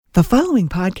The following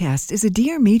podcast is a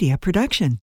Dear Media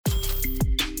production.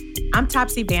 I'm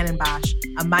Topsy Vandenbosch,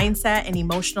 a mindset and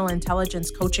emotional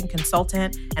intelligence coaching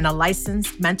consultant and a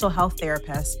licensed mental health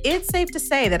therapist. It's safe to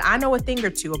say that I know a thing or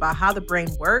two about how the brain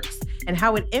works and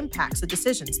how it impacts the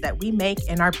decisions that we make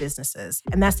in our businesses.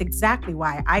 And that's exactly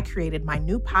why I created my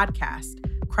new podcast,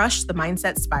 Crush the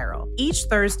Mindset Spiral. Each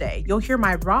Thursday, you'll hear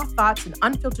my raw thoughts and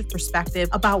unfiltered perspective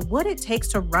about what it takes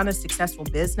to run a successful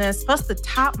business, plus the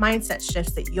top mindset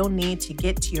shifts that you'll need to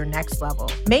get to your next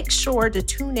level. Make sure to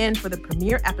tune in for the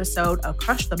premiere episode of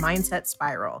Crush the Mindset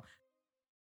Spiral.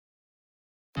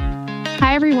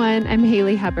 Hi, everyone. I'm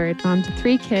Haley Hubbard, mom to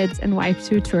 3 kids and wife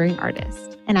to a touring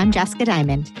artist. And I'm Jessica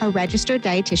Diamond, a registered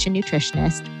dietitian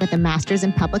nutritionist with a master's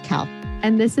in public health.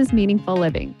 And this is Meaningful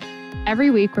Living.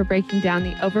 Every week, we're breaking down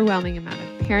the overwhelming amount of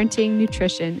parenting,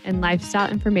 nutrition, and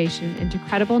lifestyle information into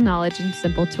credible knowledge and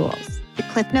simple tools. The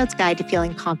Cliff Notes Guide to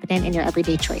Feeling Confident in Your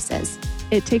Everyday Choices.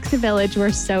 It takes a village.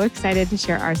 We're so excited to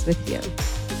share ours with you.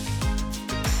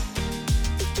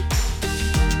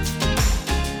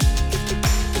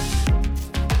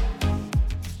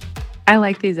 I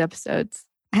like these episodes.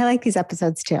 I like these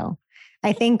episodes too.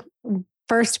 I think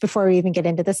first, before we even get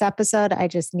into this episode, I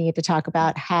just need to talk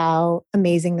about how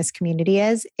amazing this community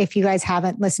is. If you guys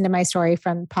haven't listened to my story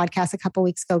from the podcast a couple of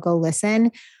weeks ago, go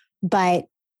listen. But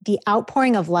the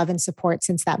outpouring of love and support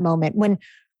since that moment, when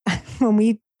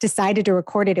we decided to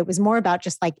record it, it was more about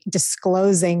just like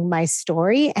disclosing my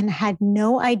story, and had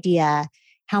no idea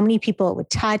how many people it would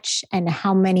touch and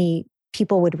how many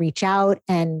people would reach out.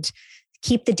 And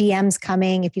keep the DMs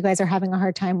coming. If you guys are having a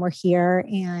hard time, we're here.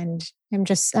 And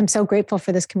I'm so grateful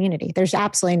for this community. There's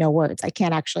absolutely no words. I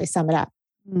can't actually sum it up.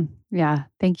 Yeah.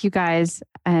 Thank you guys.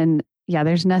 And yeah,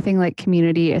 there's nothing like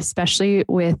community, especially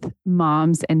with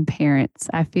moms and parents.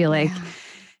 I feel like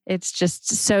it's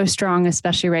just so strong,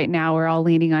 especially right now. We're all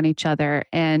leaning on each other.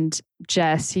 And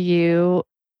Jess, you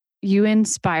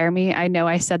inspire me. I know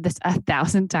I said this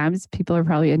 1,000 times. People are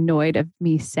probably annoyed of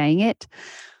me saying it,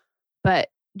 but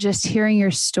just hearing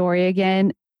your story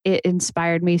again, it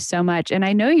inspired me so much. And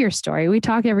I know your story. We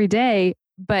talk every day,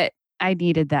 but I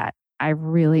needed that. I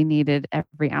really needed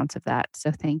every ounce of that. So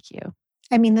thank you.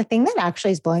 I mean, the thing that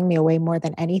actually is blowing me away more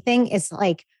than anything is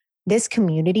like this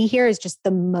community here is just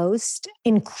the most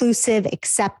inclusive,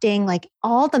 accepting. Like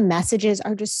all the messages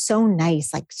are just so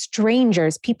nice, like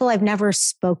strangers, people I've never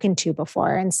spoken to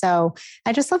before. And so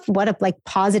I just love what a like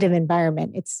positive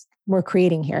environment we're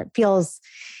creating here.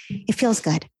 It feels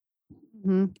good.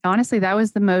 Mm-hmm. Honestly, that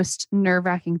was the most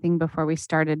nerve-wracking thing before we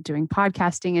started doing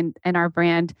podcasting and our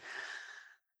brand.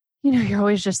 You know, you're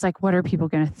always just like, what are people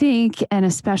going to think? And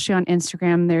especially on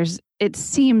Instagram, it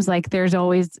seems like there's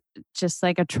always just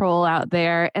like a troll out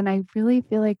there. And I really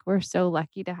feel like we're so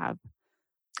lucky to have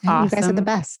awesome, you guys are the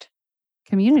best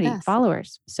community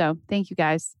followers. So thank you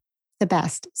guys. The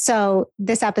best. So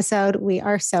this episode we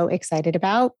are so excited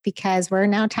about because we're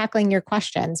now tackling your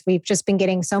questions. We've just been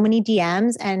getting so many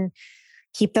DMs, and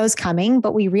keep those coming.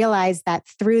 But we realized that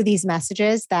through these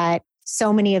messages that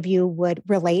so many of you would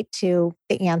relate to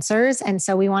the answers. And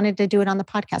so we wanted to do it on the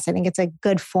podcast. I think it's a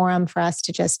good forum for us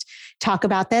to just talk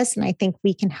about this. And I think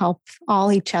we can help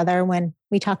all each other when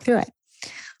we talk through it.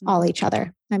 All each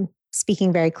other. I'm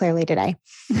speaking very clearly today.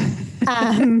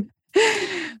 I'm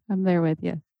there with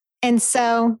you. And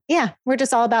so, yeah, we're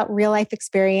just all about real life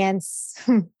experience,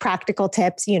 practical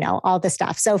tips, all the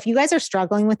stuff. So if you guys are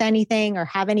struggling with anything or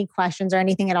have any questions or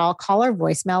anything at all, call our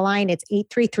voicemail line. It's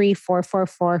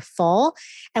 833-444-FULL,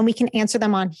 and we can answer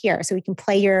them on here. So we can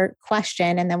play your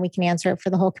question and then we can answer it for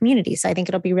the whole community. So I think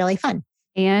it'll be really fun.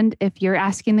 And if you're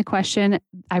asking the question,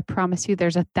 I promise you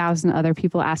there's 1,000 other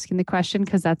people asking the question,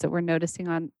 because that's what we're noticing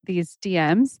on these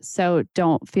DMs. So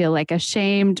don't feel like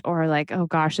ashamed or like, oh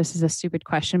gosh, this is a stupid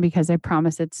question, because I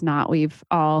promise it's not. We've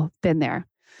all been there.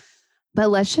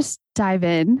 But let's just dive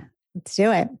in. Let's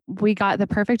do it. We got the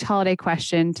perfect holiday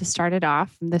question to start it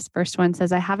off. This first one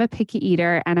says, I have a picky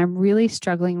eater and I'm really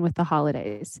struggling with the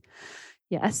holidays.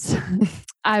 Yes.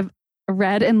 I've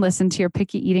read and listened to your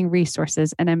picky eating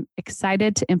resources, and I'm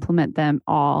excited to implement them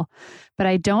all, but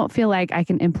I don't feel like I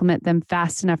can implement them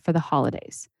fast enough for the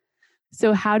holidays.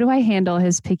 So how do I handle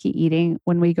his picky eating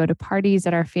when we go to parties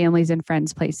at our families and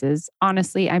friends' places?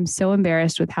 Honestly, I'm so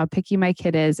embarrassed with how picky my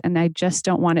kid is, and I just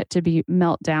don't want it to be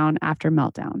meltdown after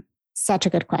meltdown. Such a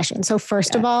good question. So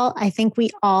first of all, I think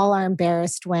we all are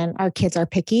embarrassed when our kids are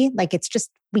picky. Like it's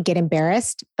just, we get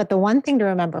embarrassed. But the one thing to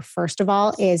remember, first of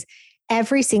all, is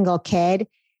every single kid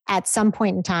at some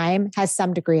point in time has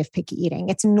some degree of picky eating.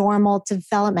 It's normal,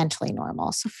 developmentally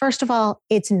normal. So first of all,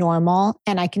 it's normal.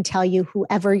 And I can tell you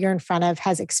whoever you're in front of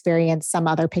has experienced some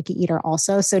other picky eater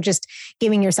also. So just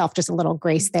giving yourself just a little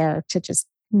grace there to just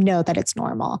know that it's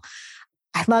normal.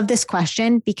 I love this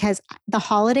question because the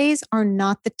holidays are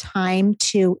not the time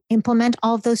to implement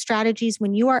all of those strategies.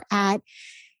 When you are at,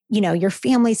 your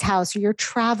family's house or you're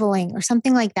traveling or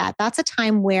something like that, that's a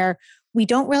time where we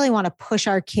don't really want to push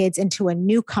our kids into a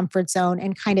new comfort zone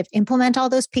and kind of implement all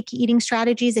those picky eating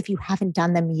strategies if you haven't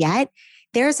done them yet.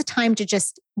 There's a time to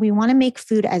we want to make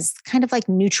food as kind of like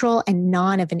neutral and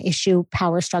non of an issue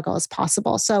power struggle as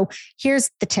possible. So here's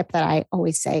the tip that I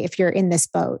always say if you're in this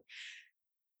boat.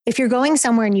 If you're going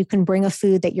somewhere and you can bring a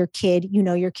food that your kid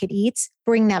eats,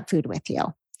 bring that food with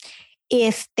you.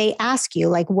 If they ask you,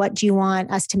 like, what do you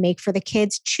want us to make for the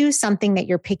kids? Choose something that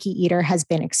your picky eater has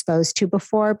been exposed to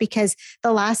before, because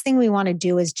the last thing we want to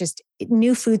do is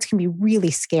new foods can be really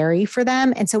scary for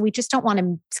them. And so we just don't want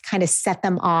to kind of set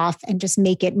them off and just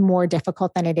make it more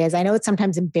difficult than it is. I know it's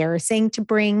sometimes embarrassing to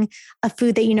bring a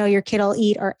food that your kid will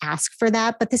eat or ask for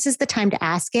that, but this is the time to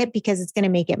ask it because it's going to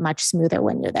make it much smoother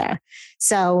when you're there.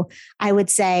 So I would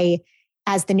say,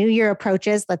 as the new year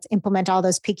approaches, let's implement all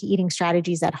those picky eating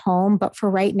strategies at home. But for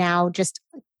right now, just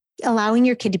allowing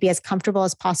your kid to be as comfortable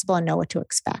as possible and know what to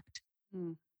expect.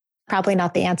 Probably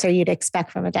not the answer you'd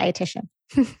expect from a dietitian.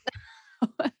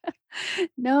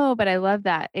 No, but I love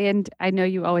that. And I know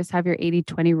you always have your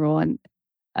 80-20 rule, and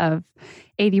of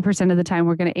 80% of the time,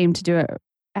 we're going to aim to do it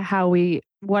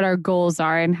what our goals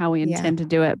are and how we intend to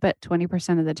do it. But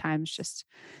 20% of the time is just,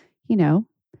 you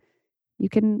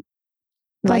can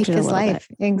life is life.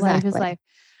 Exactly. Life is life.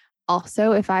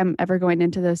 Also, if I'm ever going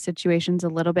into those situations a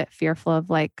little bit fearful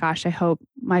of like, gosh, I hope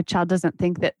my child doesn't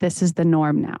think that this is the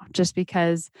norm now, just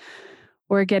because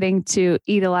we're getting to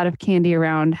eat a lot of candy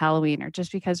around Halloween, or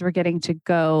just because we're getting to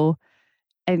go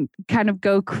and kind of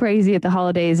go crazy at the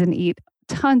holidays and eat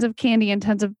tons of candy and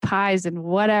tons of pies and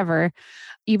whatever,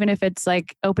 even if it's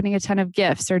like opening a ton of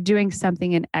gifts or doing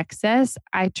something in excess,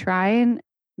 I try and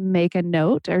make a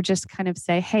note or just kind of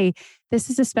say, hey, this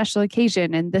is a special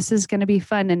occasion and this is going to be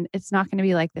fun and it's not going to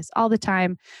be like this all the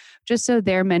time, just so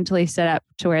they're mentally set up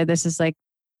to where this is like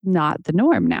not the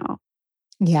norm now.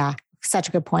 Yeah, such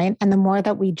a good point. And the more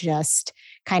that we just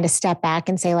kind of step back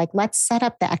and say, like, let's set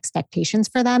up the expectations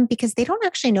for them, because they don't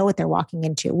actually know what they're walking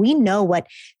into. We know what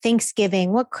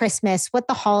Thanksgiving, what Christmas, what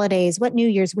the holidays, what New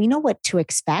Year's, we know what to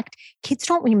expect. Kids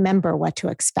don't remember what to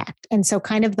expect. And so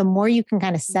kind of the more you can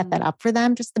kind of set that up for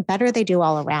them, just the better they do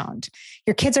all around.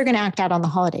 Your kids are going to act out on the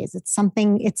holidays. It's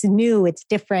something, it's new, it's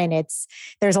different.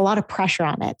 There's a lot of pressure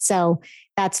on it. So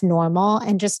that's normal.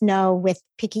 And just know with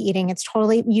picky eating,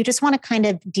 you just want to kind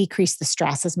of decrease the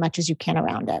stress as much as you can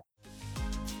around it.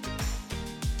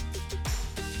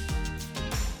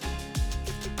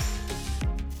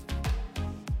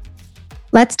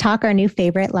 Let's talk our new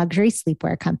favorite luxury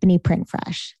sleepwear company,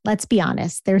 PrintFresh. Let's be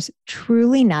honest, there's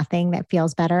truly nothing that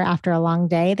feels better after a long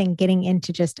day than getting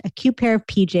into just a cute pair of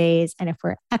PJs, and if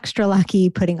we're extra lucky,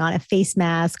 putting on a face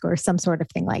mask or some sort of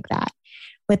thing like that.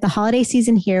 With the holiday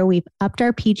season here, we've upped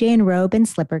our PJ and robe and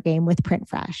slipper game with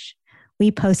PrintFresh.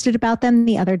 We posted about them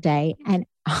the other day and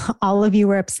all of you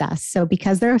were obsessed. So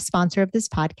because they're a sponsor of this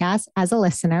podcast, as a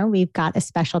listener, we've got a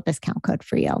special discount code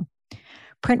for you.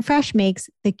 PrintFresh makes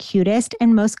the cutest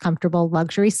and most comfortable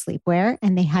luxury sleepwear,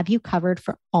 and they have you covered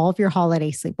for all of your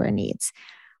holiday sleepwear needs.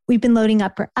 We've been loading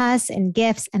up for us and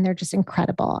gifts, and they're just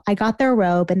incredible. I got their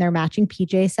robe and their matching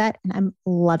PJ set, and I'm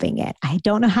loving it. I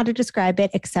don't know how to describe it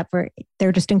except for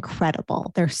they're just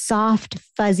incredible. They're soft,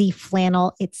 fuzzy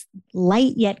flannel. It's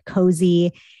light yet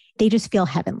cozy. They just feel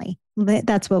heavenly.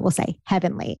 That's what we'll say,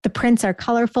 heavenly. The prints are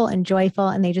colorful and joyful,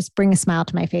 and they just bring a smile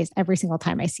to my face every single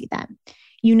time I see them.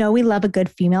 You know we love a good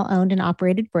female-owned and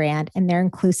operated brand, and they're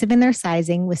inclusive in their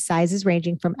sizing with sizes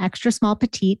ranging from extra small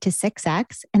petite to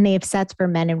 6X, and they have sets for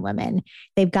men and women.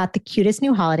 They've got the cutest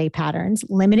new holiday patterns,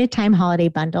 limited time holiday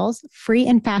bundles, free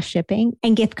and fast shipping,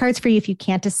 and gift cards for you if you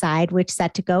can't decide which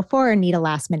set to go for or need a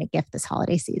last-minute gift this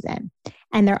holiday season.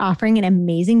 And they're offering an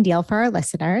amazing deal for our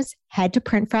listeners. Head to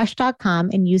printfresh.com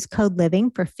and use code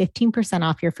LIVING for 15%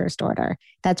 off your first order.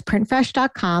 That's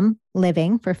printfresh.com,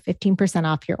 LIVING, for 15%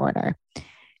 off your order.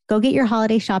 Go get your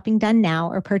holiday shopping done now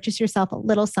or purchase yourself a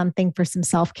little something for some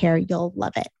self-care. You'll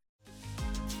love it.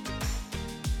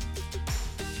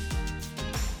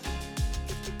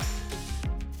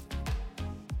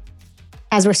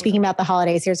 As we're speaking about the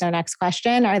holidays, here's our next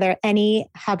question. Are there any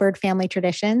Hubbard family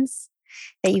traditions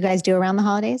that you guys do around the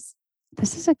holidays?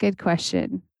 This is a good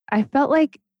question. I felt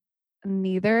like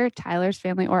neither Tyler's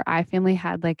family or I family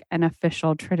had like an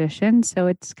official tradition. So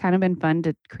it's kind of been fun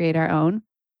to create our own.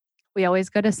 We always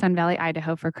go to Sun Valley,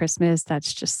 Idaho for Christmas.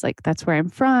 That's just like, that's where I'm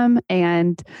from.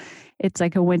 And it's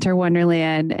like a winter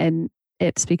wonderland and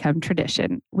it's become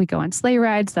tradition. We go on sleigh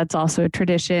rides. That's also a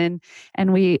tradition.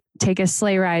 And we take a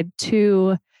sleigh ride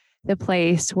to the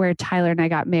place where Tyler and I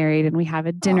got married and we have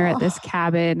a dinner at this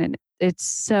cabin and it's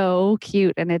so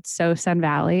cute and it's so Sun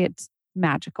Valley. It's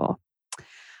magical.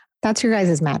 That's your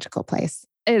guys' magical place.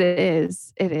 It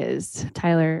is. It is.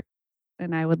 Tyler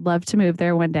and I would love to move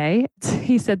there one day.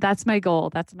 He said, that's my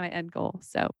goal. That's my end goal.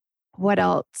 So what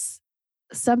else?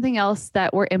 Something else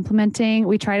that we're implementing,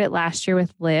 we tried it last year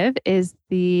with Liv, is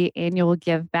the annual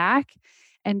give back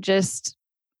and just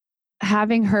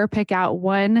having her pick out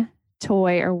one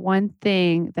toy or one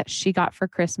thing that she got for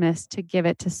Christmas to give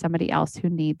it to somebody else who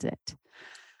needs it.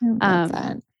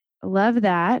 Love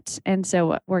that. And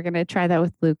so we're going to try that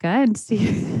with Luca and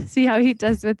see how he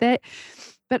does with it.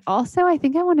 But also, I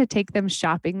think I want to take them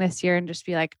shopping this year and just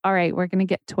be like, all right, we're going to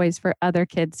get toys for other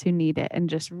kids who need it and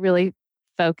just really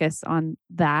focus on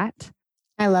that.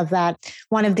 I love that.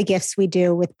 One of the gifts we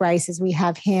do with Bryce is we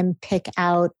have him pick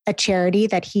out a charity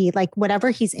that he like, whatever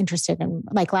he's interested in.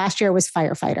 Like last year was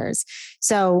firefighters.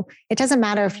 So it doesn't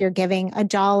matter if you're giving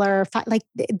 $1, like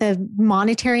the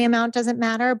monetary amount doesn't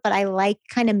matter, but I like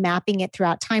kind of mapping it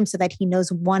throughout time so that he knows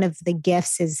one of the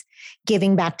gifts is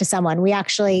giving back to someone. We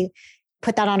actually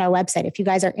put that on our website. If you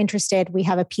guys are interested, we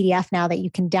have a PDF now that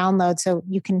you can download so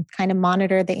you can kind of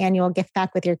monitor the annual gift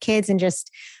back with your kids and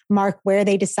just mark where did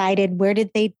they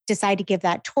decide to give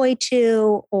that toy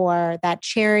to or that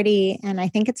charity. And I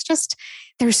think it's just,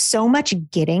 there's so much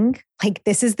getting, like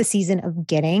this is the season of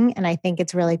getting. And I think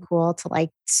it's really cool to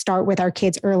like start with our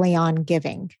kids early on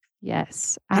giving.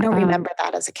 Yes. I don't remember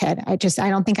that as a kid. I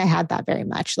don't think I had that very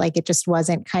much. Like it just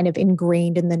wasn't kind of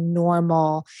ingrained in the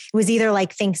normal. It was either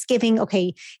like Thanksgiving.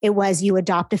 Okay. It was you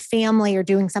adopt a family or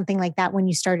doing something like that when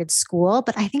you started school.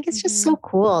 But I think it's just so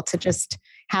cool to just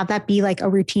have that be like a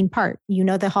routine part. You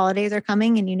know, the holidays are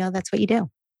coming and you know, that's what you do.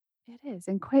 It is.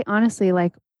 And quite honestly,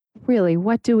 like really,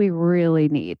 what do we really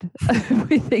need? If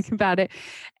we think about it.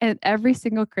 And every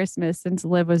single Christmas since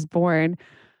Liv was born,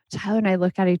 Tyler and I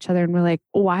look at each other and we're like,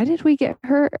 why did we get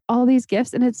her all these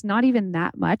gifts? And it's not even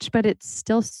that much, but it's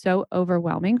still so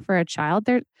overwhelming for a child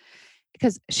there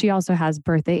because she also has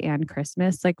birthday and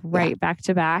Christmas, like right back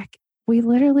to back. We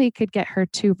literally could get her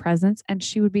 2 presents and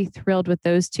she would be thrilled with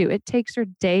those 2. It takes her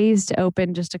days to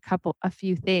open just a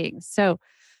few things. So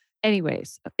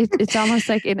anyways, it's almost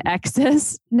like in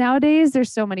excess nowadays.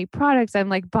 There's so many products. I'm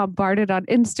like bombarded on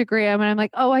Instagram and I'm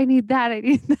like, oh, I need that. I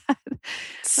need that.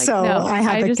 So no,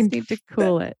 I just need to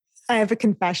cool it. I have a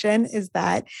confession is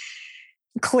that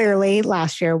clearly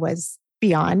last year was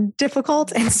beyond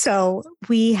difficult. And so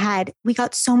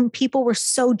people were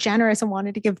so generous and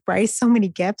wanted to give Bryce so many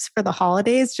gifts for the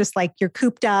holidays, just like you're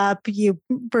cooped up, you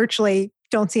virtually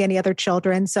don't see any other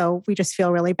children. So we just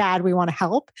feel really bad. We want to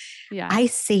help. Yeah. I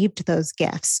saved those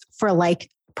gifts for like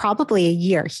probably a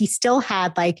year. He still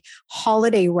had like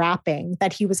holiday wrapping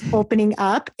that he was opening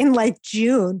up in like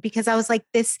June because I was like,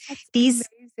 these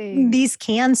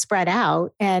can spread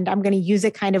out and I'm going to use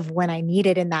it kind of when I need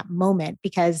it in that moment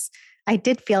because I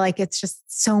did feel like it's just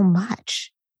so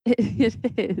much. It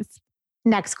is.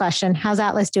 Next question. How's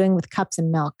Atlas doing with cups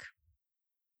and milk?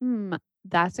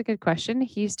 That's a good question.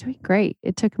 He's doing great.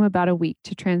 It took him about a week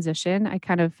to transition. I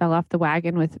kind of fell off the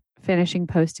wagon with finishing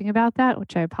posting about that,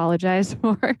 which I apologize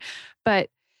for, but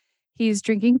he's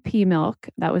drinking pea milk.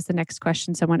 That was the next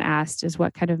question someone asked is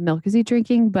what kind of milk is he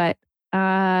drinking? But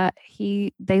they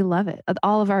love it.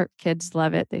 All of our kids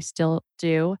love it. They still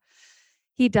do.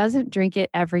 He doesn't drink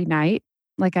it every night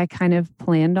like I kind of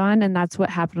planned on. And that's what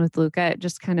happened with Luca. It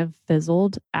just kind of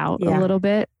fizzled out a little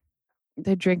bit.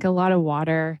 They drink a lot of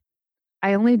water.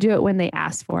 I only do it when they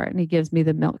ask for it and he gives me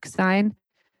the milk sign.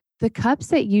 The cups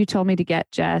that you told me to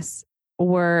get, Jess,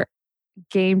 were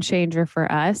game changer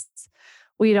for us.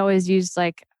 We'd always used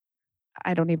like,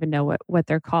 I don't even know what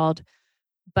they're called,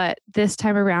 but this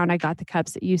time around I got the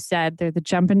cups that you said. They're the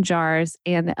Jumpin' Jars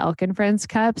and the Elk and Friends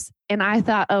cups. And I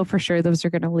thought, oh, for sure those are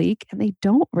going to leak. And they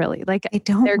don't really. Like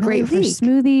they're great for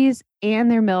smoothies and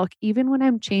their milk, even when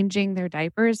I'm changing their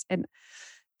diapers. And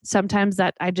sometimes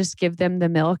that I just give them the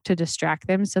milk to distract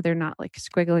them so they're not like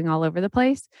squiggling all over the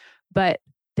place, but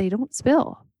they don't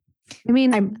spill. I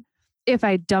mean, if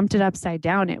I dumped it upside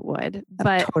down, it would,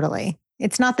 but totally.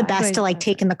 It's not the best to like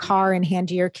take in the car and hand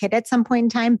to your kid at some point in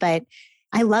time, but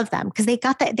I love them because they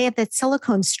have that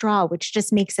silicone straw, which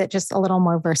just makes it just a little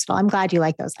more versatile. I'm glad you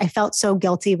like those. I felt so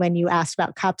guilty when you asked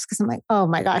about cups because I'm like, oh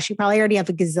my gosh, you probably already have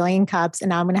a gazillion cups and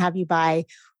now I'm going to have you buy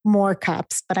more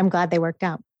cups, but I'm glad they worked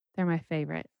out. They're my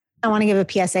favorite. I want to give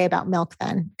a PSA about milk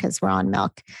then, because we're on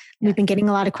milk. Yes. We've been getting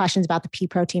a lot of questions about the pea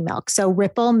protein milk. So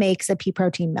Ripple makes a pea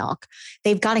protein milk.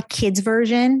 They've got a kids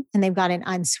version and they've got an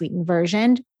unsweetened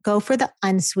version. Go for the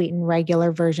unsweetened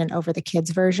regular version over the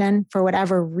kids version for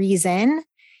whatever reason.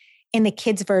 In the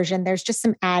kids version, there's just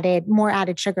more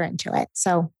added sugar into it.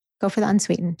 So go for the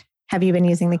unsweetened. Have you been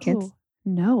using the kids? Oh,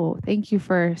 no. Thank you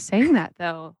for saying that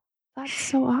though. That's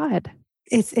so odd.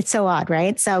 It's so odd,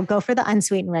 right? So go for the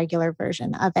unsweetened regular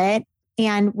version of it.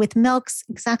 And with milks,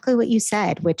 exactly what you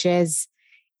said, which is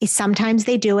sometimes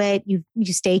they do it. You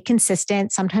stay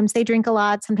consistent. Sometimes they drink a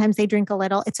lot. Sometimes they drink a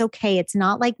little. It's okay. It's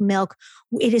not like milk.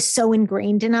 It is so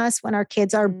ingrained in us when our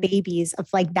kids are babies of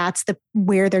like, that's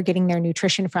where they're getting their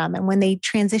nutrition from. And when they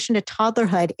transition to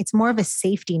toddlerhood, it's more of a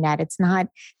safety net. It's not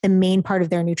the main part of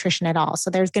their nutrition at all. So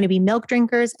there's going to be milk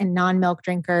drinkers and non-milk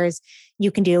drinkers.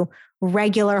 You can do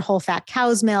regular whole fat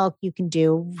cow's milk. You can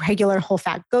do regular whole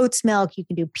fat goat's milk. You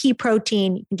can do pea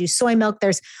protein. You can do soy milk.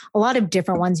 There's a lot of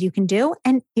different ones you can do.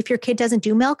 And if your kid doesn't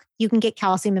do milk, you can get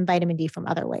calcium and vitamin D from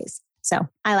other ways. So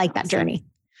I like that journey.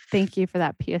 Thank you for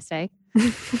that PSA.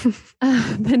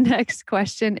 The next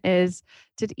question is,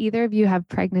 did either of you have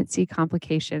pregnancy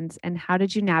complications and how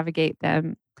did you navigate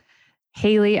them?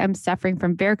 Haley, I'm suffering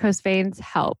from varicose veins.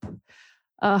 Help.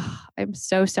 I'm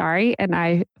so sorry. And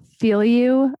I feel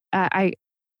you. I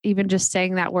even just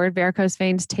saying that word varicose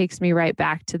veins takes me right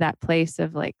back to that place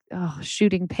of like,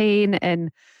 shooting pain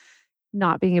and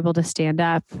not being able to stand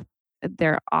up.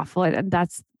 They're awful. And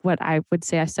that's what I would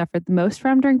say I suffered the most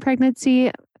from during pregnancy.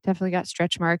 Definitely got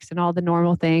stretch marks and all the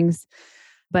normal things,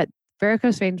 but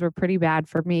varicose veins were pretty bad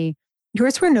for me.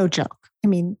 Yours were no joke. I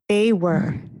mean, they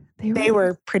were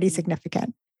pretty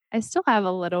significant. I still have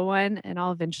a little one and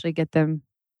I'll eventually get them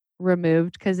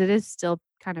removed because it is still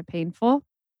kind of painful,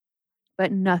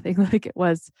 but nothing like it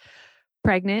was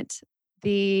pregnant.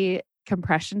 The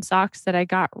compression socks that I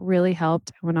got really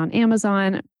helped. I went on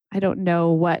Amazon. I don't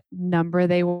know what number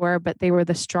they were, but they were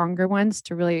the stronger ones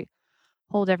to really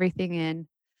hold everything in.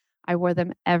 I wore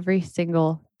them every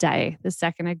single day, the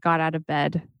second I got out of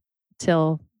bed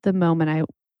till the moment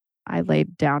I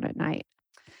laid down at night.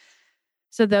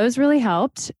 So those really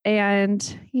helped. And,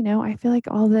 I feel like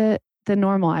all the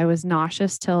normal, I was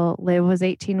nauseous till Liv was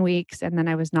 18 weeks. And then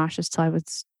I was nauseous till I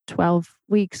was 12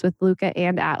 weeks with Luca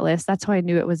and Atlas. That's how I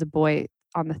knew it was a boy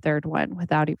on the third one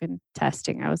without even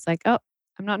testing. I was like, oh,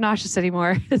 I'm not nauseous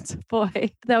anymore. It's a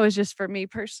boy. That was just for me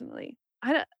personally.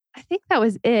 I think that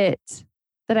was it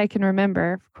that I can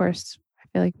remember. Of course, I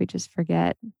feel like we just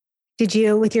forget. Did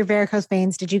you, with your varicose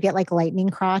veins, did you get like lightning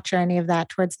crotch or any of that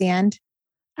towards the end?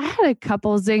 I had a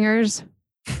couple zingers,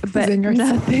 but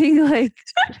nothing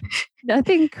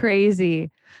nothing crazy.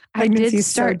 I did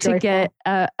start to get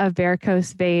a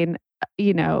varicose vein,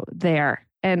 there.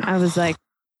 And I was like,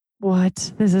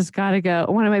 what? This has got to go.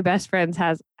 One of my best friends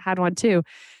had one too.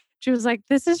 She was like,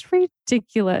 this is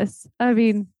ridiculous. I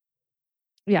mean,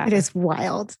 yeah. It is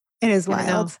wild. It is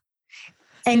wild.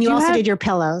 And you also did your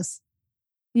pillows.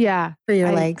 Yeah. For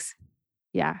your legs.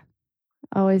 Yeah.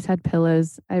 Always had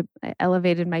pillows. I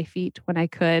elevated my feet when I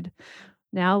could.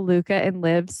 Now Luca and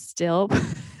Liv still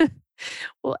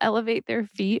will elevate their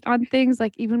feet on things.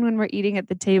 Like even when we're eating at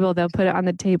the table, they'll put it on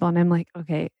the table and I'm like,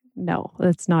 okay, no,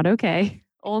 that's not okay.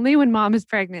 Only when mom is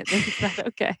pregnant, that's not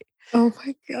okay. Oh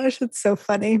my gosh, that's so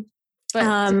funny.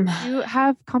 But do you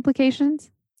have complications?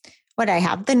 What I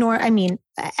have,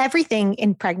 everything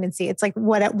in pregnancy, it's like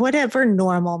whatever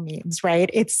normal means, right?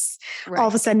 It's all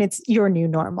of a sudden it's your new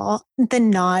normal. The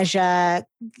nausea,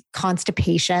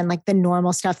 constipation, like the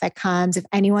normal stuff that comes. If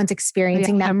anyone's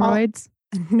experiencing that. Hemorrhoids?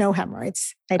 No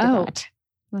hemorrhoids. I did not.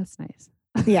 That's nice.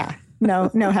 Yeah, no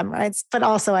hemorrhoids. But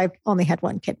also I've only had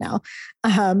one kid now.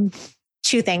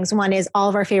 Two things. One is all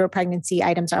of our favorite pregnancy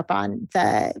items are up on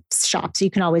the shop. So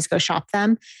you can always go shop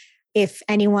them. If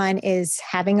anyone is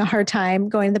having a hard time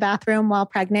going to the bathroom while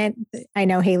pregnant, I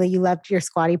know, Haley, you loved your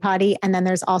squatty potty. And then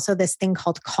there's also this thing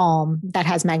called Calm that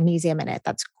has magnesium in it.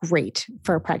 That's great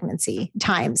for pregnancy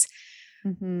times.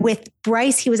 Mm-hmm. With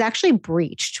Bryce, he was actually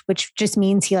breached, which just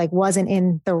means he wasn't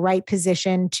in the right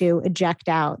position to eject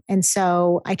out. And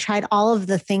so I tried all of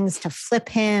the things to flip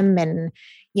him and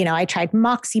I tried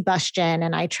moxibustion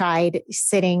and I tried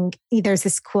sitting. There's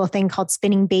this cool thing called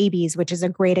Spinning Babies, which is a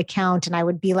great account. And I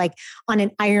would be like on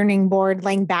an ironing board,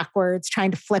 laying backwards,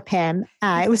 trying to flip him.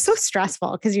 It was so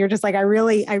stressful because you're just like, I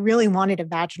really wanted a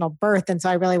vaginal birth. And so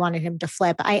I really wanted him to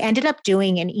flip. I ended up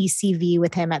doing an ECV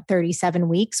with him at 37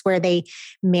 weeks where they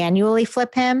manually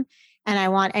flip him. And I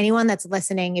want anyone that's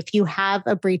listening, if you have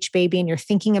a breech baby and you're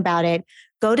thinking about it,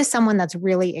 go to someone that's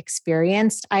really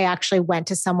experienced. I actually went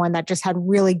to someone that just had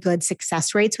really good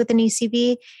success rates with an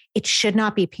ECV. It should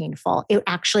not be painful. It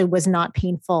actually was not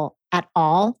painful at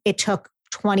all. It took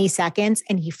 20 seconds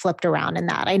and he flipped around in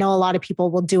that. I know a lot of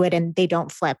people will do it and they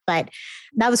don't flip, but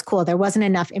that was cool. There wasn't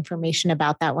enough information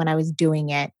about that when I was doing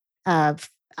it of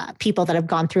people that have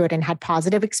gone through it and had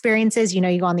positive experiences. You know,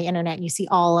 you go on the internet and you see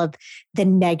all of the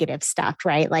negative stuff,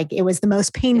 right? Like it was the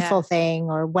most painful thing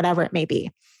or whatever it may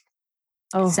be.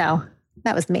 Oh, so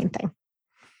that was the main thing.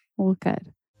 Well,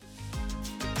 good.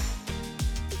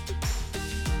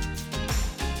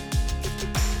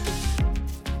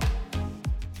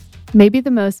 Maybe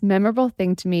the most memorable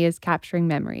thing to me is capturing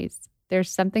memories. There's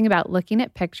something about looking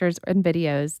at pictures and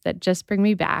videos that just bring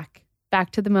me back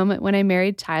to the moment when I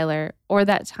married Tyler, or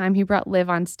that time he brought Liv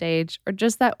on stage, or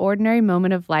just that ordinary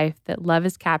moment of life that love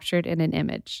is captured in an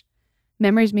image.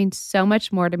 Memories mean so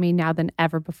much more to me now than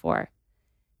ever before.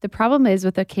 The problem is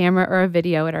with a camera or a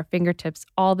video at our fingertips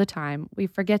all the time, we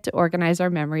forget to organize our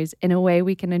memories in a way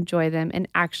we can enjoy them and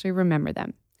actually remember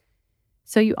them.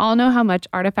 So you all know how much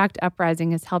Artifact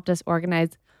Uprising has helped us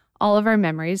organize all of our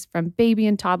memories, from baby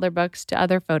and toddler books to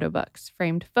other photo books,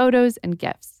 framed photos, and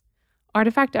gifts.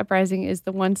 Artifact Uprising is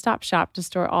the one-stop shop to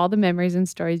store all the memories and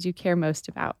stories you care most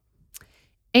about.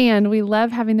 And we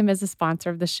love having them as a sponsor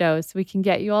of the show, so we can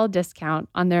get you all a discount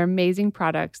on their amazing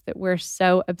products that we're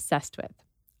so obsessed with.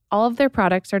 All of their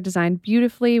products are designed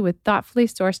beautifully with thoughtfully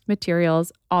sourced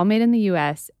materials, all made in the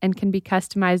US, and can be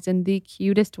customized in the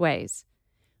cutest ways.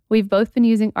 We've both been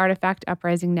using Artifact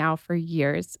Uprising now for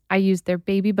years. I used their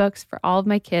baby books for all of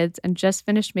my kids and just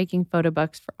finished making photo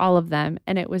books for all of them,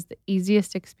 and it was the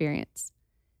easiest experience.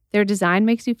 Their design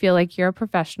makes you feel like you're a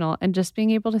professional, and just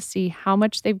being able to see how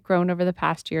much they've grown over the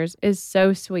past years is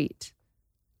so sweet.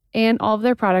 And all of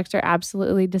their products are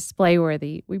absolutely display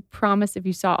worthy. We promise if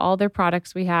you saw all their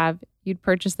products we have, you'd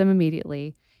purchase them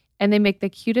immediately. And they make the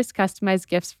cutest customized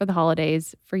gifts for the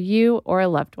holidays for you or a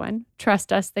loved one.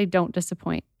 Trust us, they don't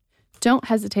disappoint. Don't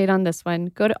hesitate on this one.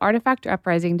 Go to Artifact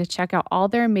Uprising to check out all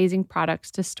their amazing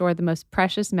products to store the most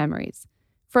precious memories.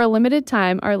 For a limited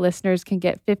time, our listeners can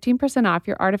get 15% off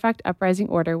your Artifact Uprising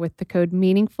order with the code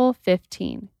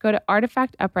MEANINGFUL15. Go to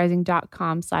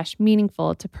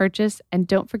artifactuprising.com/meaningful to purchase, and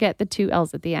don't forget the 2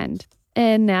 L's at the end.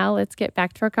 And now let's get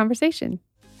back to our conversation.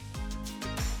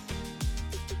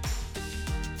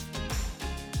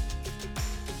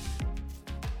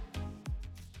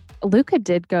 Luca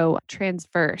did go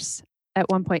transverse at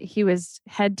one point. He was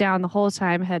head down the whole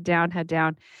time, head down.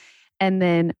 And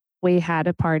then we had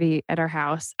a party at our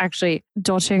house. Actually,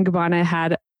 Dolce & Gabbana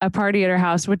had a party at our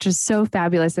house, which is so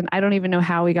fabulous. And I don't even know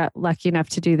how we got lucky enough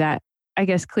to do that. I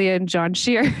guess Clea and John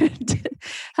Shear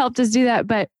helped us do that.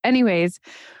 But anyways,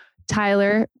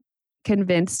 Tyler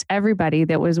convinced everybody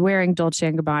that was wearing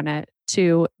Dolce & Gabbana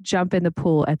to jump in the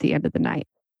pool at the end of the night.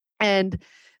 And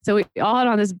so we all had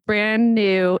on this brand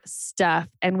new stuff,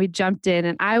 and we jumped in,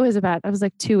 and I was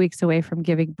like 2 weeks away from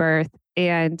giving birth,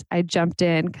 and I jumped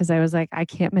in because I was like, I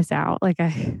can't miss out. Like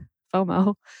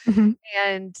FOMO. Mm-hmm.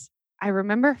 And I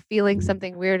remember feeling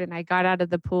something weird, and I got out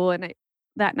of the pool, and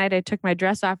that night I took my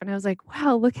dress off, and I was like,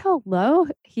 wow, look how low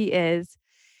he is.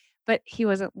 But he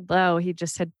wasn't low. He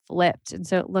just had flipped. And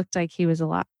so it looked like he was a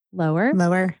lot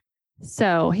lower.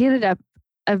 So he ended up,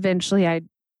 eventually I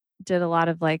did a lot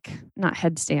of not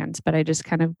headstands, but I just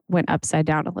kind of went upside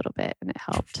down a little bit, and it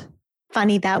helped.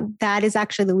 Funny that is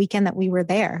actually the weekend that we were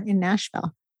there in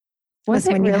Nashville. Was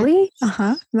it really?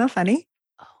 Isn't that funny?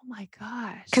 Oh my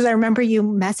gosh. Because I remember you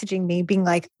messaging me being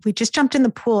like, we just jumped in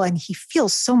the pool and he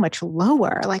feels so much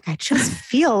lower. Like I just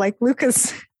feel like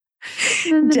Luca's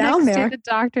down there. The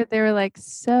doctor, they were like,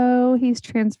 so he's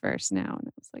transverse now. And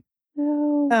I was like,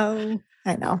 no. Oh,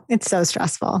 I know. It's so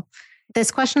stressful. This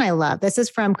question I love. This is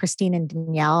from Christine and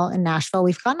Danielle in Nashville.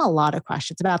 We've gotten a lot of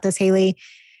questions about this, Haley.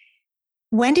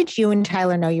 When did you and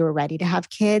Tyler know you were ready to have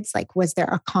kids? Like, was there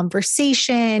a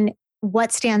conversation?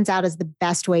 What stands out as the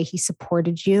best way he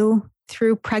supported you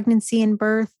through pregnancy and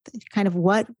birth? Kind of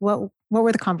what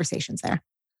were the conversations there?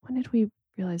 When did we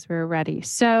realize we were ready?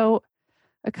 So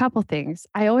a couple things.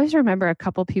 I always remember a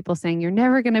couple people saying, you're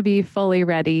never going to be fully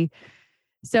ready.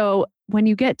 So when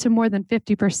you get to more than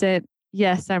 50%,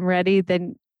 yes, I'm ready,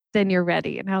 then you're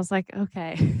ready. And I was like,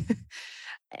 okay.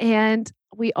 And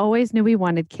we always knew we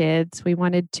wanted kids. We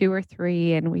wanted 2 or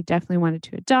 3, and we definitely wanted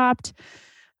to adopt.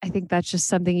 I think that's just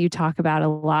something you talk about a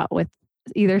lot with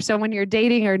either someone you're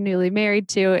dating or newly married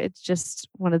to. It's just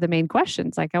one of the main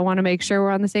questions. Like, I want to make sure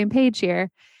we're on the same page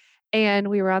here. And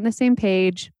we were on the same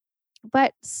page,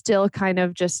 but still kind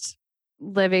of just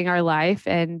living our life.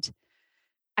 And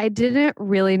I didn't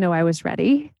really know I was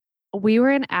ready. We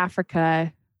were in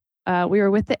Africa. We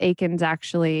were with the Aikens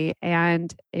actually,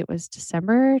 and it was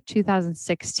December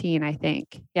 2016, I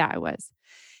think. Yeah, it was.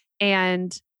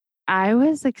 And I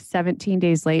was like 17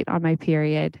 days late on my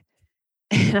period.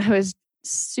 And I was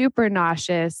super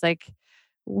nauseous, like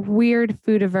weird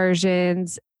food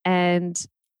aversions. And,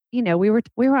 we were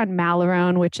on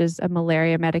Malarone, which is a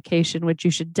malaria medication, which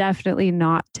you should definitely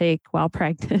not take while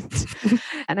pregnant.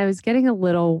 And I was getting a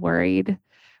little worried,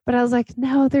 but I was like,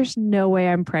 no, there's no way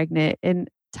I'm pregnant. And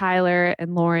Tyler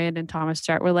and Lauren and Thomas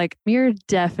Start were like, you're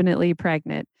definitely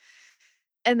pregnant.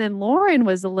 And then Lauren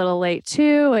was a little late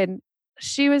too. And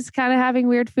she was kind of having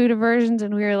weird food aversions.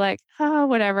 And we were like, oh,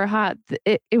 whatever, hot.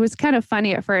 It was kind of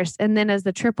funny at first. And then as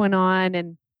the trip went on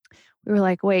and we were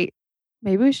like, wait,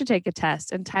 maybe we should take a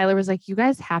test. And Tyler was like, you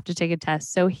guys have to take a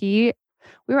test. So we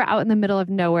were out in the middle of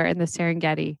nowhere in the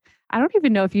Serengeti. I don't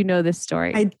even know if you know this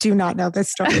story. I do not know this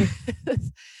story.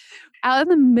 Out in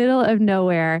the middle of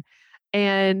nowhere.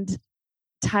 And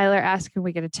Tyler asked, can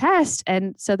we get a test?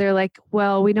 And so they're like,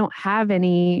 well, we don't have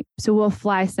any, so we'll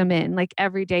fly some in. Like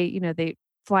every day, they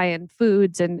fly in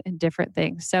foods and different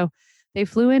things. So they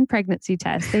flew in pregnancy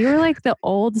tests. They were like the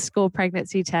old school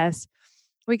pregnancy tests.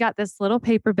 We got this little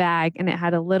paper bag and it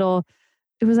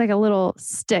was like a little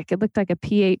stick. It looked like a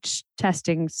pH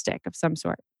testing stick of some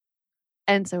sort.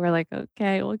 And so we're like,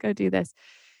 okay, we'll go do this.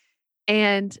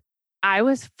 And I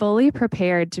was fully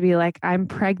prepared to be like, I'm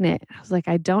pregnant. I was like,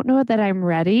 I don't know that I'm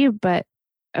ready, but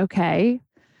okay.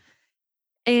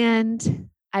 And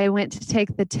I went to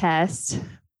take the test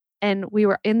and we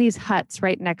were in these huts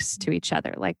right next to each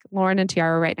other. Like Lauren and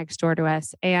Tiara were right next door to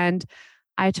us. And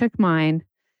I took mine.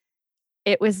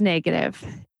 It was negative.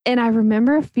 And I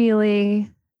remember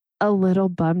feeling a little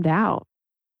bummed out.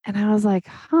 And I was like,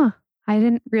 I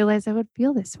didn't realize I would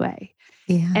feel this way.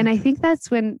 Yeah. And I think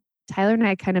that's when Tyler and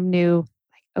I kind of knew,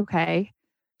 like, okay,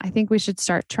 I think we should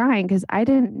start trying because I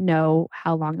didn't know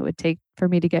how long it would take for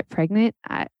me to get pregnant.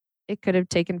 It could have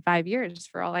taken 5 years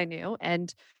for all I knew.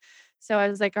 And so I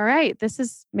was like, all right,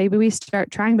 maybe we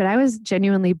start trying, but I was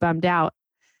genuinely bummed out.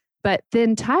 But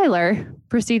then Tyler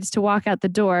proceeds to walk out the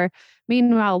door.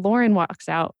 Meanwhile, Lauren walks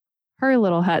out her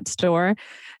little hut store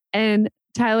and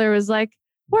Tyler was like,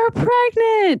 we're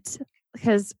pregnant.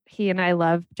 Because he and I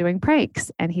love doing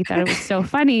pranks and he thought it was so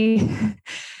funny.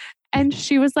 And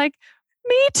she was like,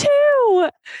 me too.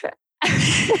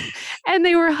 And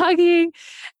they were hugging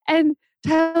and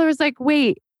Tyler was like,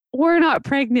 wait, we're not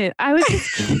pregnant. I was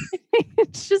just kidding.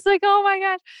 She's like, oh my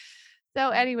gosh. So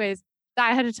anyways,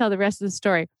 I had to tell the rest of the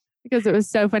story because it was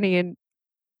so funny and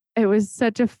it was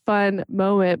such a fun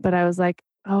moment. But I was like,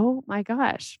 oh my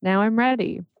gosh, now I'm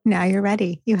ready. Now you're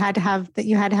ready. You had to have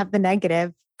the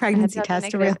negative pregnancy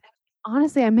test.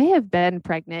 Honestly, I may have been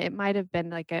pregnant. It might have been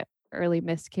like an early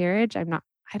miscarriage. I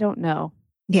don't know.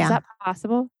 Yeah. Is that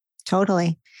possible?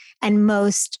 Totally. And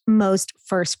most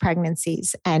first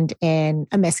pregnancies end in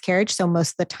a miscarriage. So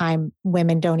most of the time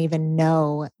women don't even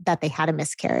know that they had a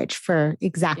miscarriage for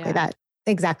exactly that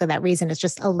reason. It's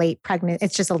just a late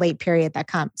period that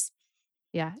comes.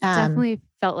 Yeah. Definitely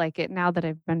felt like it now that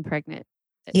I've been pregnant.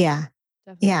 Yeah.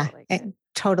 Like it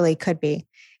totally could be.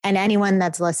 And anyone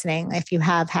that's listening, if you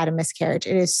have had a miscarriage,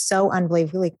 it is so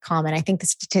unbelievably common. I think the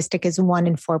statistic is 1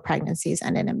 in 4 pregnancies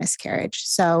end in a miscarriage.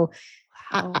 So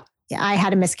wow. I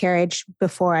had a miscarriage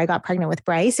before I got pregnant with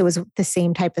Bryce. It was the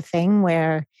same type of thing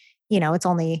where, it's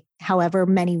only however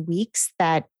many weeks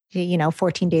that,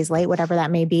 14 days late, whatever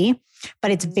that may be, but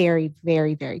it's very,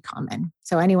 very, very common.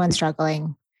 So anyone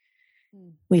struggling,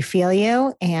 we feel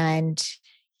you. And,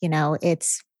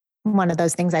 it's one of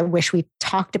those things I wish we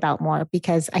talked about more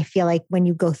because I feel like when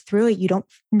you go through it, you don't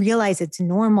realize it's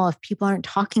normal if people aren't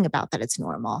talking about that it's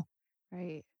normal.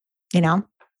 Right. I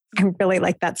really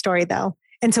like that story though.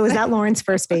 And so is that Lauren's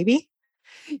first baby?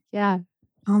 Yeah.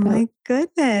 Oh my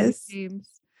goodness. James.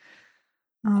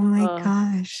 Oh my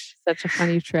gosh. Such a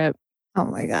funny trip. Oh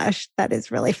my gosh. That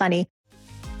is really funny.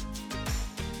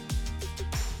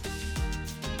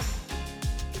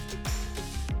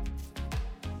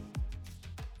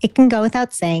 It can go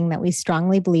without saying that we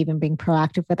strongly believe in being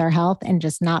proactive with our health and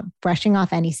just not brushing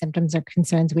off any symptoms or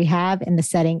concerns we have in the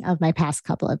setting of my past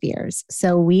couple of years.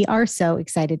 So we are so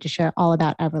excited to share all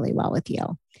about Everlywell with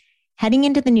you. Heading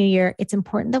into the new year, it's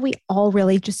important that we all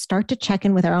really just start to check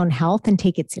in with our own health and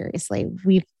take it seriously.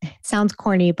 It sounds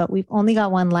corny, but we've only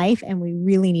got one life and we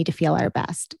really need to feel our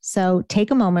best. So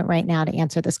take a moment right now to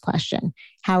answer this question.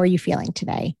 How are you feeling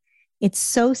today? It's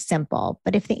so simple,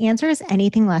 but if the answer is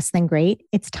anything less than great,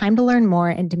 it's time to learn more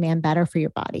and demand better for your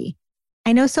body.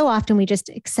 I know so often we just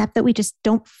accept that we just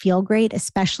don't feel great,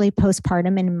 especially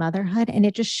postpartum and motherhood, and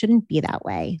it just shouldn't be that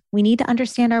way. We need to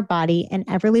understand our body, and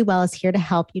Everlywell is here to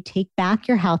help you take back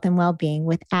your health and well-being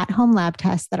with at-home lab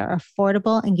tests that are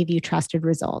affordable and give you trusted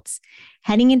results.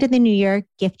 Heading into the new year,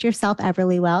 gift yourself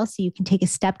Everlywell so you can take a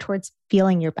step towards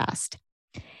feeling your best.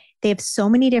 They have so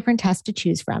many different tests to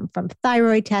choose from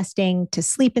thyroid testing to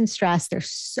sleep and stress.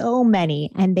 There's so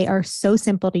many, and they are so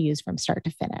simple to use from start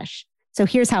to finish. So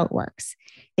here's how it works.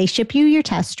 They ship you your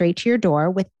test straight to your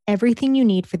door with everything you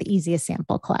need for the easiest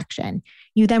sample collection.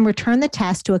 You then return the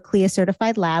test to a CLIA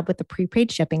certified lab with a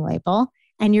prepaid shipping label,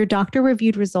 and your doctor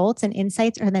reviewed results and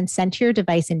insights are then sent to your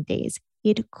device in days.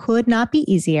 It could not be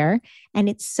easier, and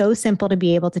it's so simple to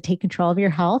be able to take control of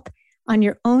your health on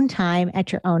your own time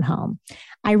at your own home.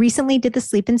 I recently did the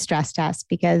sleep and stress test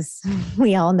because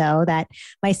we all know that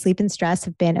my sleep and stress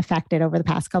have been affected over the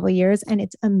past couple of years, and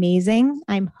it's amazing.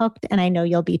 I'm hooked, and I know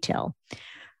you'll be too.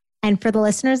 And for the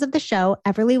listeners of the show,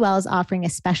 Everlywell is offering a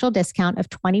special discount of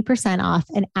 20% off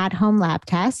an at-home lab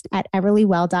test at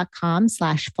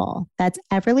everlywell.com/full. That's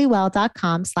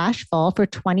everlywell.com/full for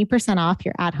 20% off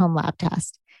your at-home lab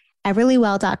test.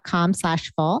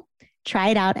 everlywell.com/full. Try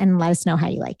it out and let us know how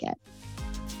you like it.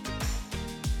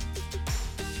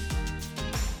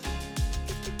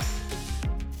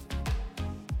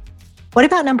 What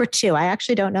about number 2? I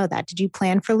actually don't know that. Did you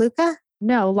plan for Luca?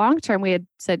 No, long term, we had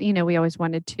said, we always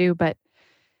wanted to, but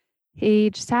he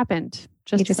just happened.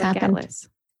 Just like happened. Atlas.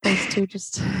 Those two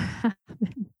just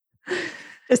happened.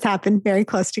 Just happened very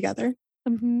close together.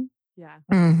 Mm-hmm. Yeah.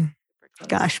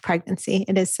 Gosh, pregnancy.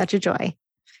 It is such a joy.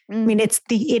 I mean, it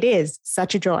is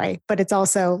such a joy, but it's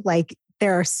also like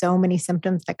there are so many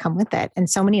symptoms that come with it and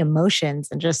so many emotions,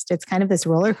 and just it's kind of this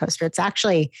roller coaster. It's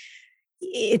actually,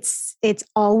 it's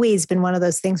always been one of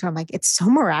those things where I'm like, it's so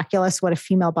miraculous what a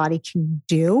female body can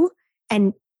do.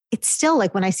 And it's still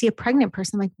like when I see a pregnant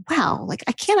person, I'm like, wow, like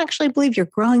I can't actually believe you're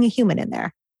growing a human in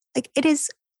there. Like it is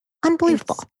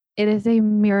unbelievable. It is a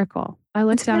miracle. I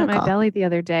looked down at my belly the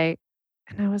other day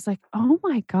and I was like, oh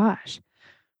my gosh.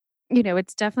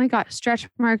 It's definitely got stretch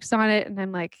marks on it. And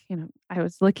I'm like, I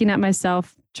was looking at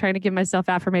myself, trying to give myself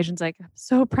affirmations like, I'm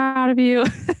so proud of you.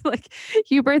 Like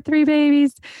you birthed 3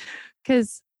 babies.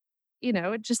 Because,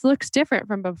 it just looks different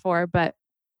from before. But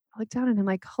I look down and I'm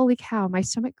like, holy cow, my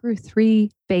stomach grew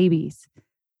 3 babies.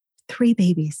 3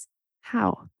 babies.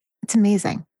 How? It's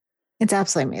amazing. It's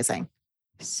absolutely amazing.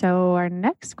 So our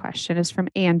next question is from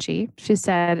Angie. She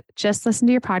said, just listen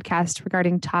to your podcast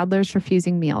regarding toddlers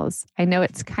refusing meals. I know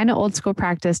it's kind of old school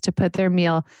practice to put their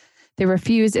meal they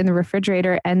refuse in the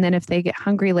refrigerator, and then if they get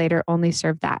hungry later, only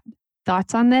serve that.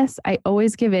 Thoughts on this? I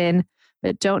always give in,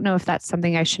 but don't know if that's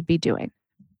something I should be doing.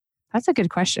 That's a good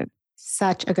question.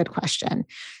 Such a good question.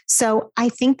 So I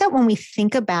think that when we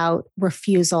think about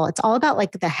refusal, it's all about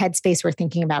like the headspace we're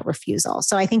thinking about refusal.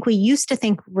 So I think we used to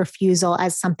think refusal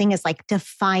as something as like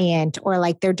defiant or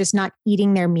like they're just not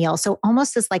eating their meal. So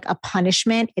almost as like a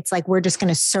punishment. It's like we're just going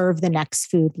to serve the next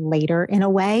food later in a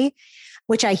way,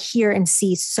 which I hear and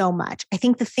see so much. I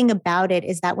think the thing about it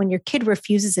is that when your kid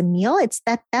refuses a meal,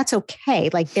 that's okay.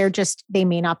 Like they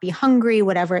may not be hungry,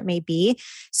 whatever it may be.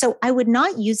 So I would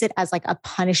not use it as like a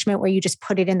punishment where you just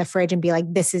put it in the fridge and be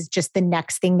like, this is just the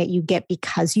next thing that you get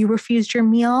because you refused your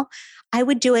meal. I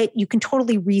would do it. You can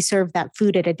totally reserve that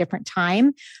food at a different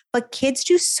time, but kids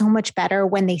do so much better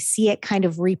when they see it kind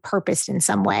of repurposed in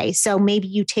some way. So maybe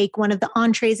you take one of the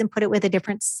entrees and put it with a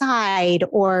different side,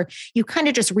 or you kind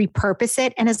of just repurpose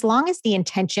it. And as long as the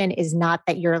intention is not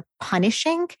that you're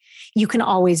punishing, you can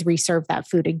always reserve that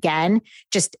food again.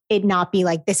 Just it not be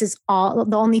like, this is all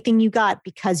the only thing you got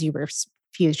because you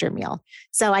refused your meal.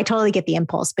 So I totally get the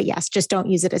impulse, but yes, just don't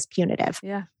use it as punitive.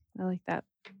 Yeah, I like that.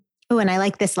 Oh, and I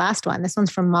like this last one. This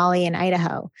one's from Molly in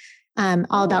Idaho,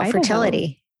 all about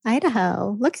fertility.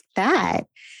 Idaho, look at that.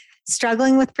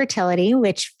 Struggling with fertility,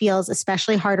 which feels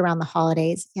especially hard around the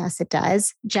holidays. Yes, it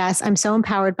does. Jess, I'm so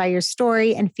empowered by your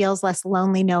story and feels less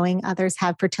lonely knowing others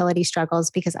have fertility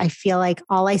struggles because I feel like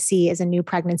all I see is a new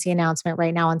pregnancy announcement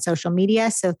right now on social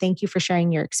media. So thank you for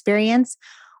sharing your experience.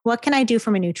 What can I do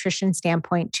from a nutrition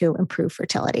standpoint to improve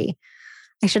fertility?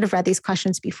 I should have read these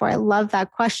questions before. I love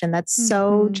that question. That's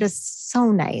just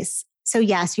so nice. So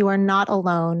yes, you are not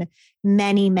alone.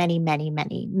 Many, many, many,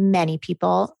 many, many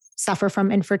people suffer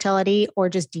from infertility or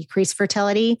just decreased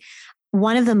fertility.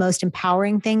 One of the most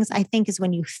empowering things I think is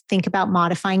when you think about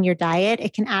modifying your diet,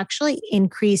 it can actually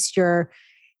increase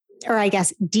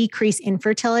decrease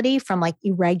infertility from like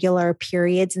irregular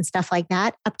periods and stuff like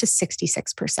that up to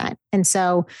 66%. And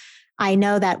so I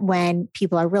know that when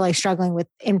people are really struggling with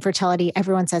infertility,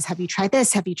 everyone says, have you tried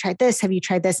this? Have you tried this? Have you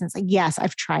tried this? And it's like, yes,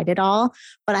 I've tried it all.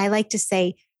 But I like to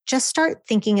say, just start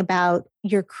thinking about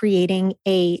you're creating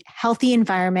a healthy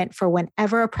environment for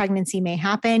whenever a pregnancy may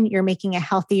happen. You're making a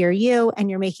healthier you, and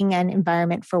you're making an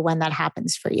environment for when that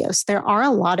happens for you. So there are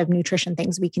a lot of nutrition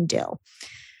things we can do.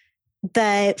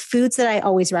 The foods that I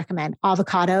always recommend,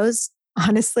 avocados.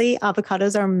 Honestly,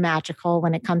 avocados are magical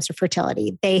when it comes to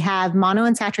fertility. They have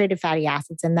monounsaturated fatty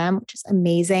acids in them, which is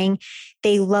amazing.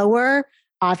 They lower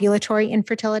ovulatory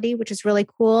infertility, which is really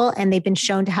cool. And they've been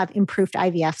shown to have improved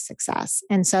IVF success.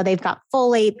 And so they've got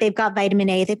folate, they've got vitamin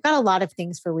A, they've got a lot of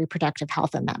things for reproductive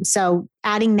health in them. So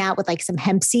adding that with like some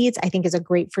hemp seeds, I think is a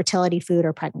great fertility food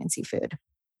or pregnancy food.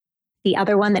 The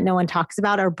other one that no one talks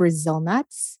about are Brazil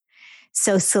nuts.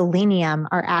 So selenium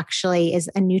is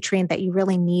a nutrient that you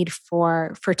really need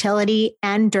for fertility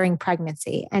and during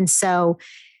pregnancy. And so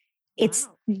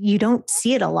you don't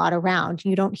see it a lot around.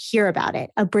 You don't hear about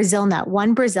it.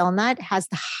 One Brazil nut has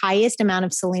the highest amount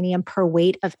of selenium per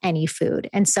weight of any food.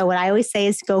 And so what I always say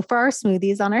is go for our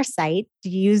smoothies on our site,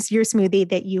 use your smoothie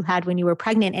that you had when you were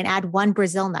pregnant and add one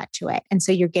Brazil nut to it. And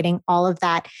so you're getting all of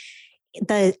that,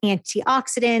 the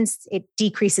antioxidants, it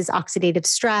decreases oxidative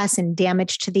stress and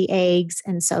damage to the eggs.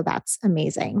 And so that's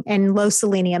amazing. And low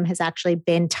selenium has actually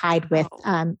been tied with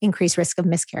increased risk of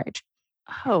miscarriage.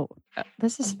 Oh,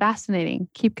 this is fascinating.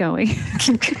 Keep going.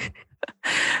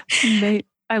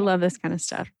 I love this kind of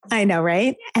stuff. I know,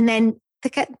 right? And then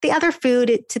the other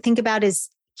food to think about is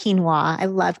quinoa. I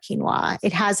love quinoa.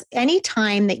 It has any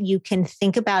time that you can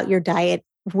think about your diet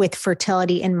with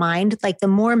fertility in mind, like the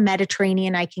more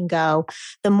Mediterranean I can go,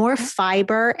 the more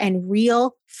fiber and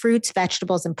real fruits,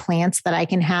 vegetables, and plants that I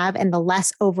can have, and the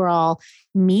less overall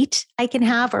meat I can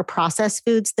have or processed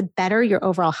foods, the better your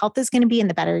overall health is going to be and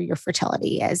the better your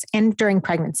fertility is, and during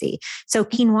pregnancy. So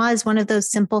quinoa is one of those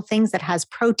simple things that has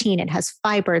protein, it has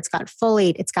fiber, it's got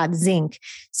folate, it's got zinc.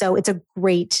 So it's a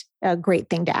great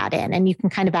thing to add in. And you can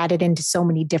kind of add it into so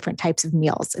many different types of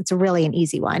meals. It's really an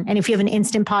easy one. And if you have an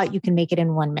Instant Pot, you can make it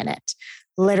in 1 minute,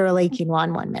 literally quinoa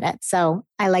in 1 minute. So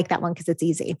I like that one because it's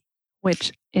easy.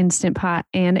 Which Instant Pot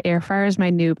and air fryer is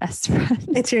my new best friend.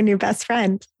 It's your new best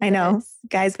friend. I know. Yes.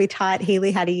 Guys, we taught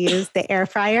Haley how to use the air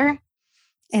fryer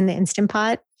and the Instant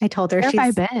Pot. I told her Where have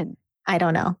I been? I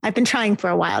don't know. I've been trying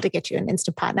for a while to get you an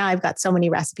Instant Pot. Now I've got so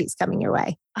many recipes coming your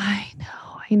way. I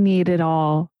know. I need it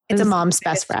all. It's a mom's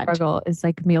best friend. Struggle is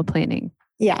like meal planning.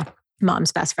 Yeah.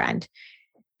 Mom's best friend.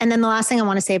 And then the last thing I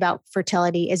want to say about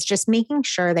fertility is just making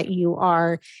sure that you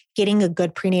are getting a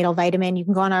good prenatal vitamin. You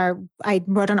can go on I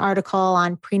wrote an article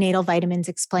on Prenatal Vitamins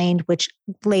Explained, which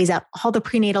lays out all the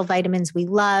prenatal vitamins we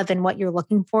love and what you're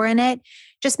looking for in it.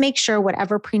 Just make sure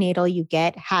whatever prenatal you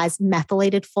get has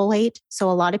methylated folate. So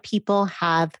a lot of people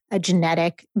have a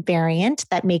genetic variant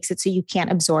that makes it so you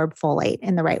can't absorb folate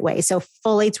in the right way. So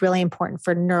folate's really important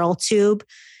for neural tube.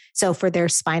 So for their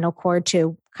spinal cord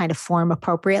to kind of form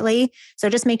appropriately. So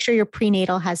just make sure your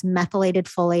prenatal has methylated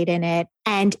folate in it.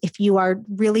 And if you are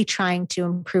really trying to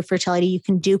improve fertility, you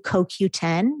can do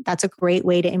CoQ10. That's a great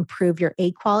way to improve your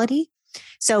egg quality.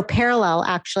 So Parallel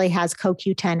actually has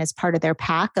CoQ10 as part of their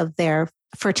pack, of their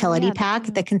fertility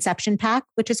pack, the conception pack,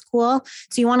 which is cool.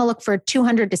 So you want to look for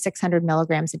 200 to 600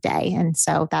 milligrams a day. And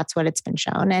so that's what it's been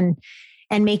shown. And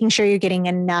making sure you're getting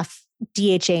enough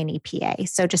DHA and EPA.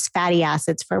 So just fatty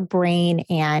acids for brain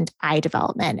and eye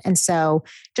development. And so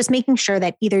just making sure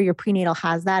that either your prenatal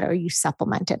has that or you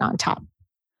supplement it on top.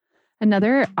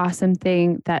 Another awesome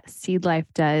thing that Seed Life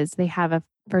does, they have a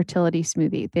fertility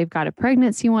smoothie. They've got a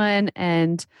pregnancy one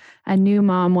and a new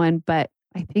mom one, but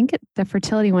I think the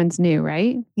fertility one's new,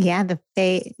 right? Yeah,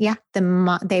 they've got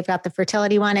the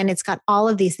fertility one and it's got all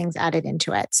of these things added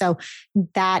into it. So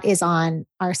that is on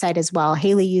our site as well.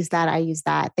 Haley used that. I use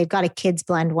that. They've got a kids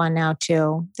blend one now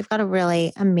too. They've got a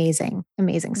really amazing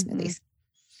smoothies.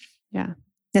 Yeah.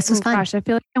 This was fun. Gosh, I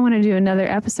feel like I want to do another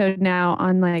episode now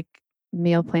on like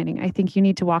meal planning. I think you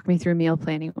need to walk me through meal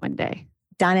planning one day.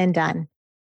 Done and done.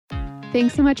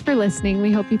 Thanks so much for listening.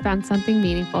 We hope you found something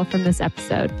meaningful from this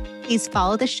episode. Please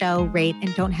follow the show, rate,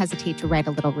 and don't hesitate to write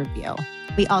a little review.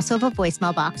 We also have a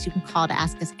voicemail box you can call to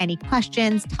ask us any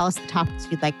questions, tell us the topics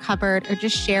you'd like covered, or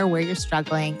just share where you're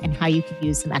struggling and how you could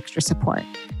use some extra support.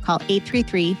 Call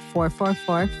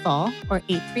 833-444-FULL or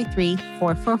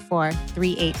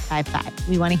 833-444-3855.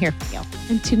 We want to hear from you.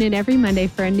 And tune in every Monday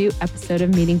for a new episode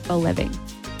of Meaningful Living.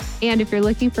 And if you're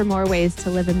looking for more ways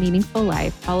to live a meaningful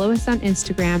life, follow us on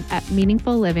Instagram at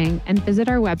Meaningful Living and visit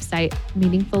our website,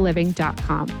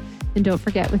 meaningfulliving.com. And don't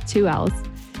forget with 2 L's.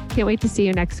 Can't wait to see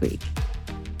you next week.